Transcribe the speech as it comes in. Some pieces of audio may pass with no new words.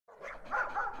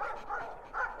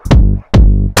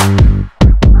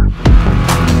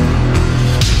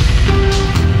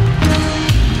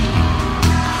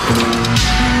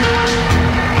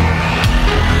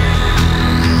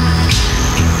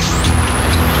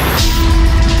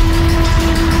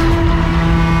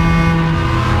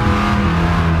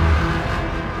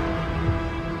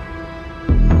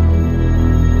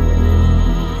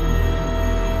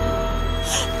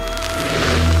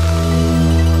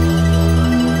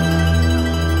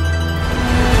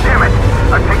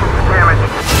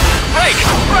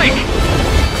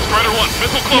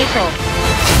vehicle.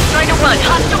 Strider 1,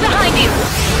 hostile behind you.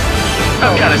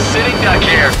 I've got a sitting duck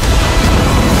here.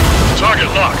 Target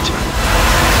locked.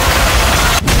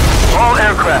 All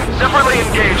aircraft separately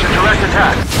engaged in direct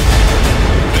attack.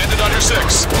 Bandit on your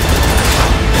 6.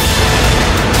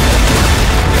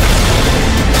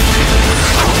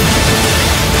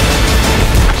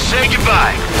 Say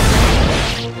goodbye.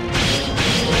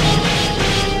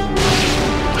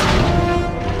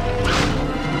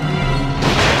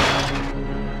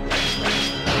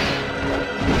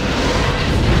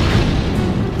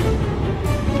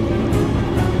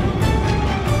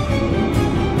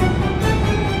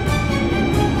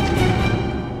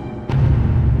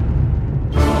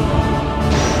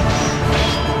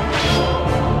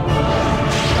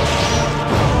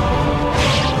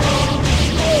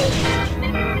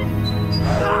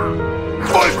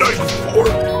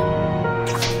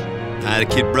 I had a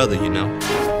kid brother, you know.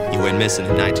 He went missing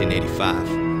in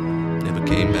 1985. Never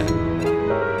came back.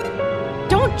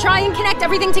 Don't try and connect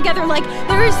everything together like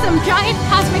there is some giant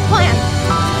cosmic plan.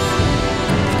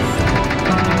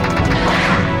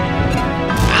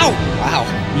 Ow! Wow.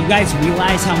 You guys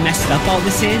realize how messed up all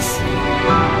this is?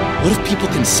 What if people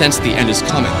can sense the end is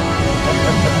coming?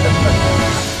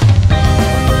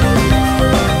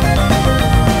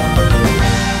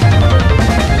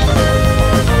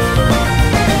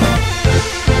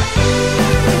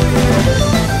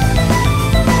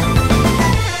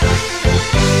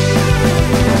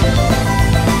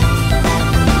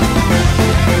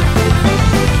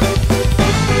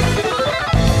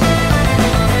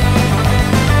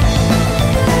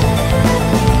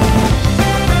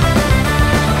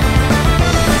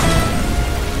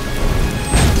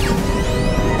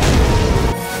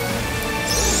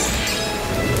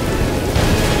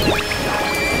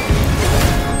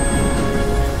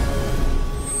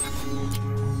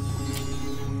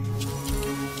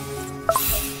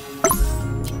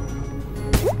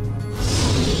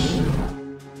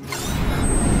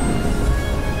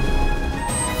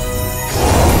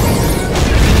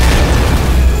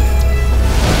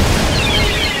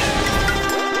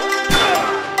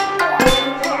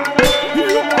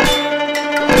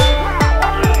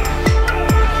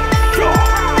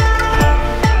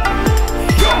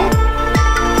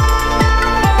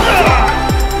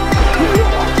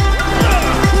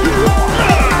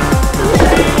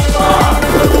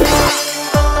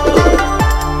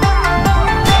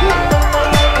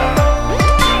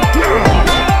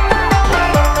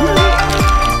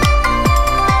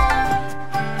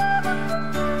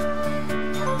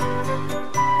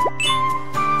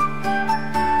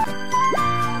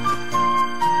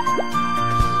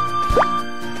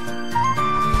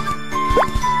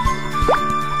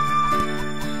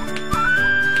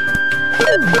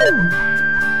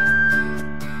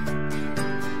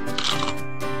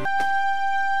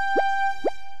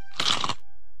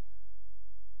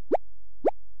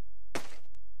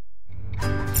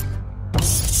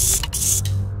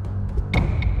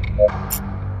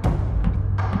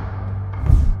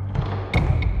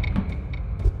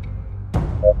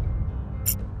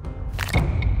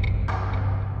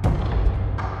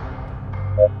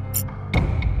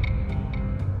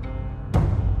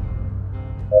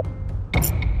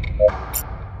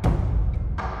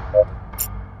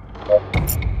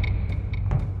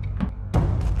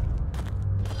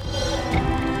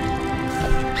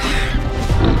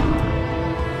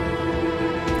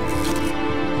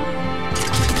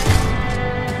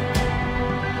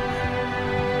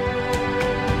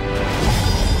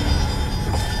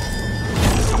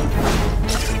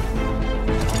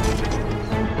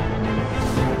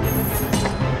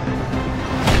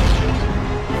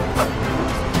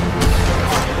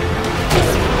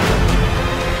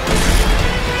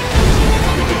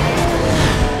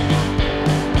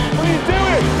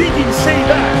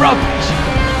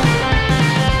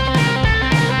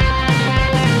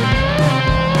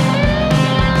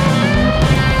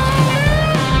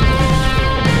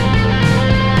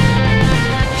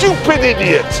 Stupid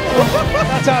idiot!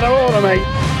 That's out of order, mate.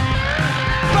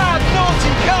 Bad,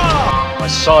 naughty car! My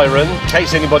siren, in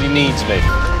case anybody needs me.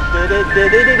 Oh,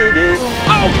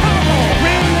 come on,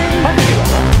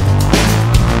 really?